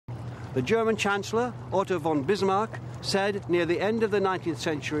The German Chancellor, Otto von Bismarck, said near the end of the 19th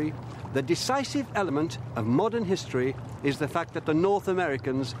century, the decisive element of modern history is the fact that the North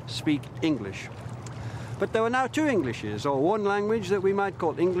Americans speak English. But there were now two Englishes, or one language that we might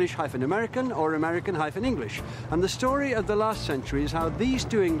call English-American or American-English. And the story of the last century is how these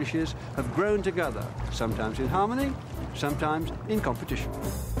two Englishes have grown together, sometimes in harmony, sometimes in competition.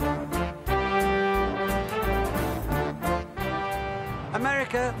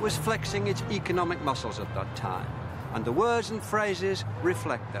 America was flexing its economic muscles at that time, and the words and phrases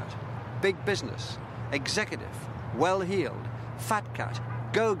reflect that. Big business, executive, well-heeled, fat cat,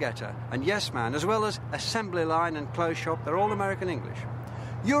 go-getter and yes-man, as well as assembly line and clothes shop, they're all American English.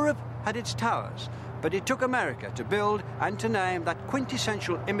 Europe had its towers, but it took America to build and to name that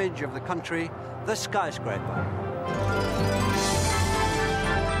quintessential image of the country, the skyscraper.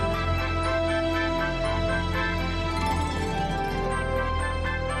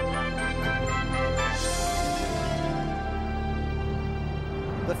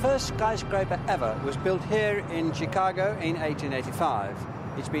 The first skyscraper ever was built here in Chicago in 1885.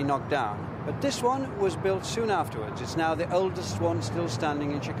 It's been knocked down, but this one was built soon afterwards. It's now the oldest one still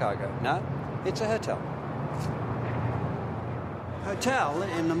standing in Chicago. Now, it's a hotel. Hotel,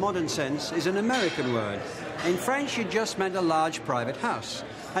 in the modern sense, is an American word. In French, it just meant a large private house.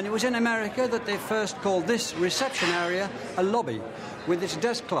 And it was in America that they first called this reception area a lobby, with its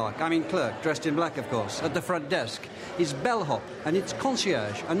desk clerk, dressed in black, of course, at the front desk, its bellhop and its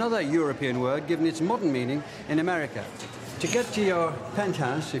concierge, another European word given its modern meaning in America. To get to your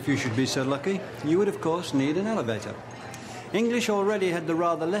penthouse, if you should be so lucky, you would, of course, need an elevator. English already had the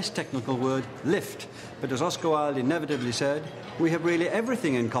rather less technical word lift, but as Oscar Wilde inevitably said, we have really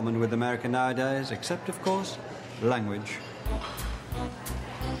everything in common with America nowadays, except, of course, language.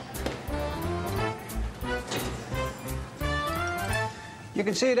 You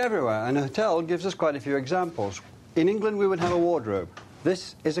can see it everywhere, and a hotel gives us quite a few examples. In England, we would have a wardrobe.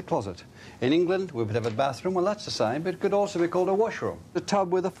 This is a closet. In England, we would have a bathroom. Well, that's the same, but it could also be called a washroom. A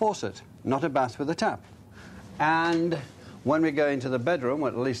tub with a faucet, not a bath with a tap. And when we go into the bedroom,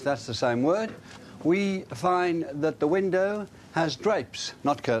 well, at least that's the same word, we find that the window has drapes,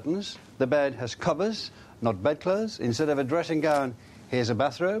 not curtains. The bed has covers, not bedclothes. Instead of a dressing gown, here's a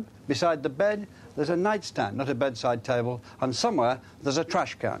bathrobe. Beside the bed, there's a nightstand, not a bedside table. And somewhere, there's a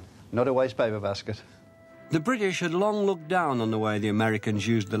trash can, not a waste paper basket. The British had long looked down on the way the Americans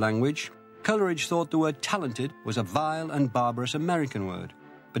used the language. Coleridge thought the word talented was a vile and barbarous American word,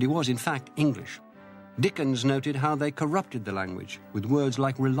 but it was in fact English. Dickens noted how they corrupted the language with words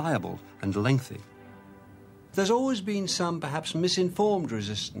like reliable and lengthy. There's always been some perhaps misinformed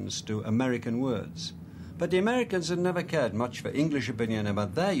resistance to American words, but the Americans had never cared much for English opinion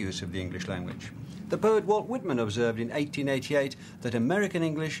about their use of the English language. The poet Walt Whitman observed in 1888 that American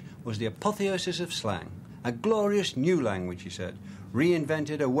English was the apotheosis of slang. A glorious new language, he said,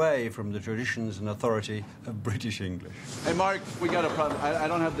 reinvented away from the traditions and authority of British English. Hey, Mark, we got a problem. I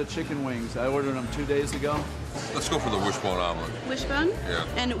don't have the chicken wings. I ordered them 2 days ago. Let's go for the wishbone omelet. Wishbone? Yeah.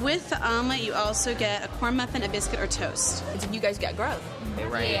 And with the omelet, you also get a corn muffin, a biscuit, or toast. You guys get growth.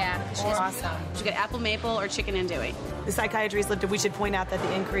 Right. Yeah. Awesome. You get apple maple or chicken andouille. The psychiatrist lifted, we should point out that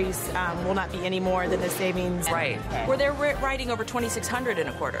the increase will not be any more than the savings. Right. Where they're writing over $2,600 in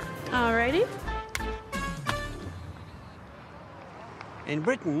a quarter. Alrighty. In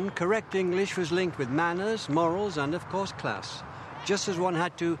Britain, correct English was linked with manners, morals, and, of course, class. Just as one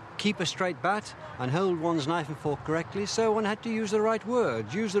had to keep a straight bat and hold one's knife and fork correctly, so one had to use the right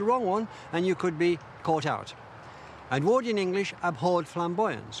words. Use the wrong one, and you could be caught out. Edwardian English abhorred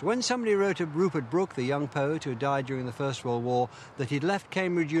flamboyance. When somebody wrote of Rupert Brooke, the young poet who died during the First World War, that he'd left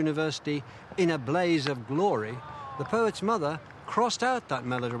Cambridge University in a blaze of glory, the poet's mother crossed out that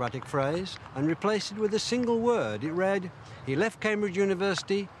melodramatic phrase and replaced it with a single word. It read, he left Cambridge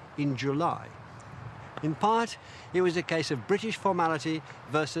University in July. In part, it was a case of British formality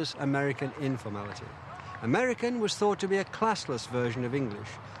versus American informality. American was thought to be a classless version of English,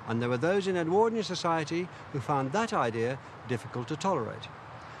 and there were those in Edwardian society who found that idea difficult to tolerate.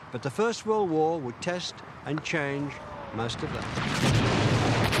 But the First World War would test and change most of that.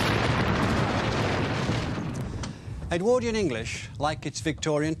 Edwardian English, like its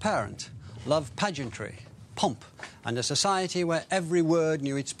Victorian parent, loved pageantry, pomp, and a society where every word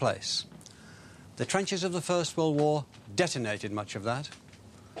knew its place. The trenches of the First World War detonated much of that.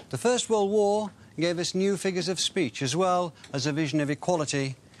 The First World War gave us new figures of speech as well as a vision of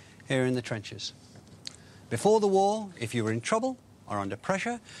equality here in the trenches. Before the war, if you were in trouble or under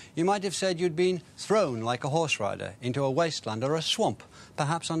pressure, you might have said you'd been thrown like a horse rider into a wasteland or a swamp,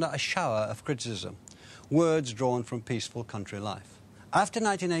 perhaps under a shower of criticism. Words drawn from peaceful country life. After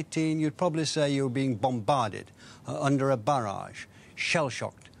 1918, you'd probably say you were being bombarded, under a barrage,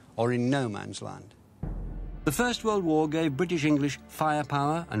 shell-shocked, or in no man's land. The First World War gave British English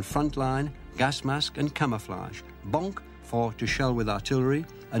firepower and front line, gas mask and camouflage, bonk for to shell with artillery,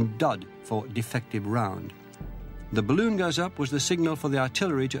 and dud for defective round. The balloon goes up was the signal for the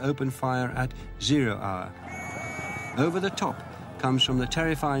artillery to open fire at 0 hour. Over the top comes from the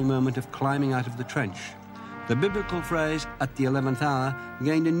terrifying moment of climbing out of the trench. The biblical phrase, at the 11th hour,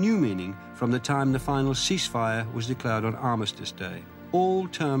 gained a new meaning from the time the final ceasefire was declared on Armistice Day. All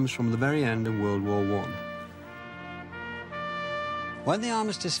terms from the very end of World War I. When the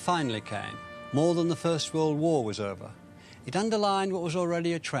armistice finally came, more than the First World War was over. It underlined what was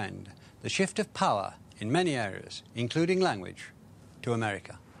already a trend, the shift of power in many areas, including language, to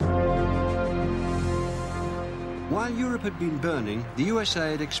America. While Europe had been burning, the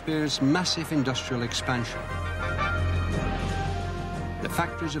USA had experienced massive industrial expansion. The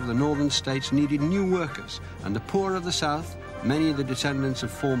factories of the northern states needed new workers, and the poor of the South, many of the descendants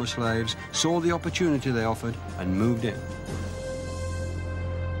of former slaves, saw the opportunity they offered and moved in.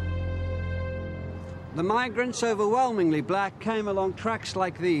 The migrants, overwhelmingly black, came along tracks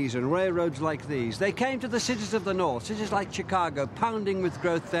like these and railroads like these. They came to the cities of the North, cities like Chicago, pounding with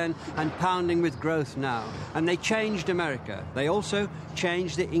growth then and pounding with growth now. And they changed America. They also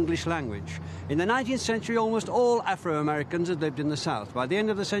changed the English language. In the 19th century, almost all Afro-Americans had lived in the South. By the end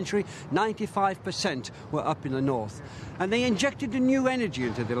of the century, 95% were up in the North. And they injected a new energy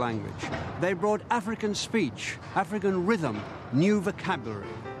into the language. They brought African speech, African rhythm, new vocabulary.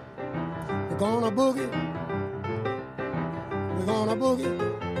 We're gonna boogie. We're gonna boogie.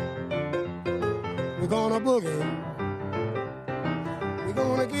 We're gonna boogie. We're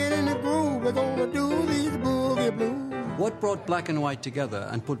gonna get in the groove. We're gonna do these boogie blues. What brought black and white together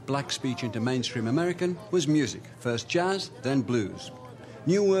and put black speech into mainstream American was music. First jazz, then blues.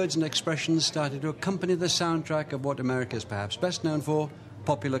 New words and expressions started to accompany the soundtrack of what America is perhaps best known for,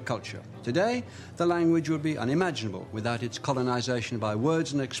 popular culture. Today, the language would be unimaginable without its colonization by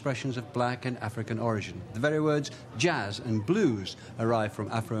words and expressions of black and African origin. The very words jazz and blues arrived from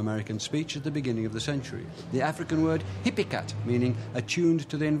Afro-American speech at the beginning of the century. The African word hippie-cat, meaning attuned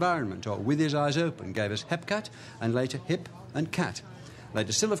to the environment or with his eyes open, gave us hepcat and later hip and cat.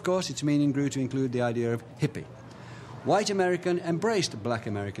 Later still, of course, its meaning grew to include the idea of hippie. White American embraced black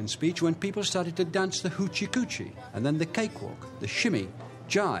American speech when people started to dance the hoochie-coochie, and then the cakewalk, the shimmy,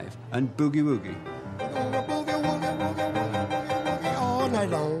 jive, and boogie-woogie. We're gonna boogie, woogie, woogie, woogie, woogie, woogie all night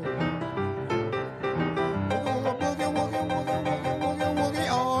long. We're gonna boogie, woogie, woogie, woogie, woogie,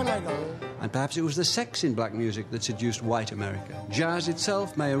 woogie all night long. And perhaps it was the sex in black music that seduced white America. Jazz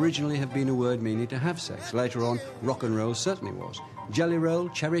itself may originally have been a word meaning to have sex. Later on, rock and roll certainly was. Jelly roll,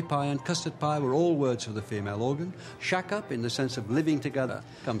 cherry pie and custard pie were all words for the female organ. Shack up, in the sense of living together,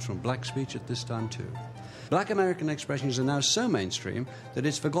 comes from black speech at this time too. Black American expressions are now so mainstream that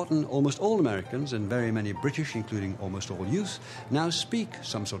it's forgotten almost all Americans, and very many British, including almost all youth, now speak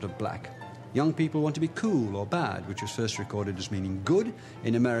some sort of black. Young people want to be cool or bad, which was first recorded as meaning good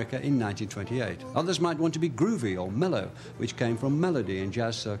in America in 1928. Others might want to be groovy or mellow, which came from melody in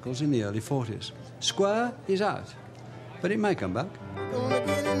jazz circles in the early 40s. Square is out, but it may come back. We're gonna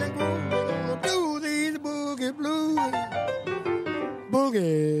get in the groove. We're gonna do these boogie blues.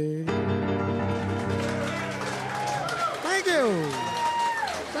 Boogie.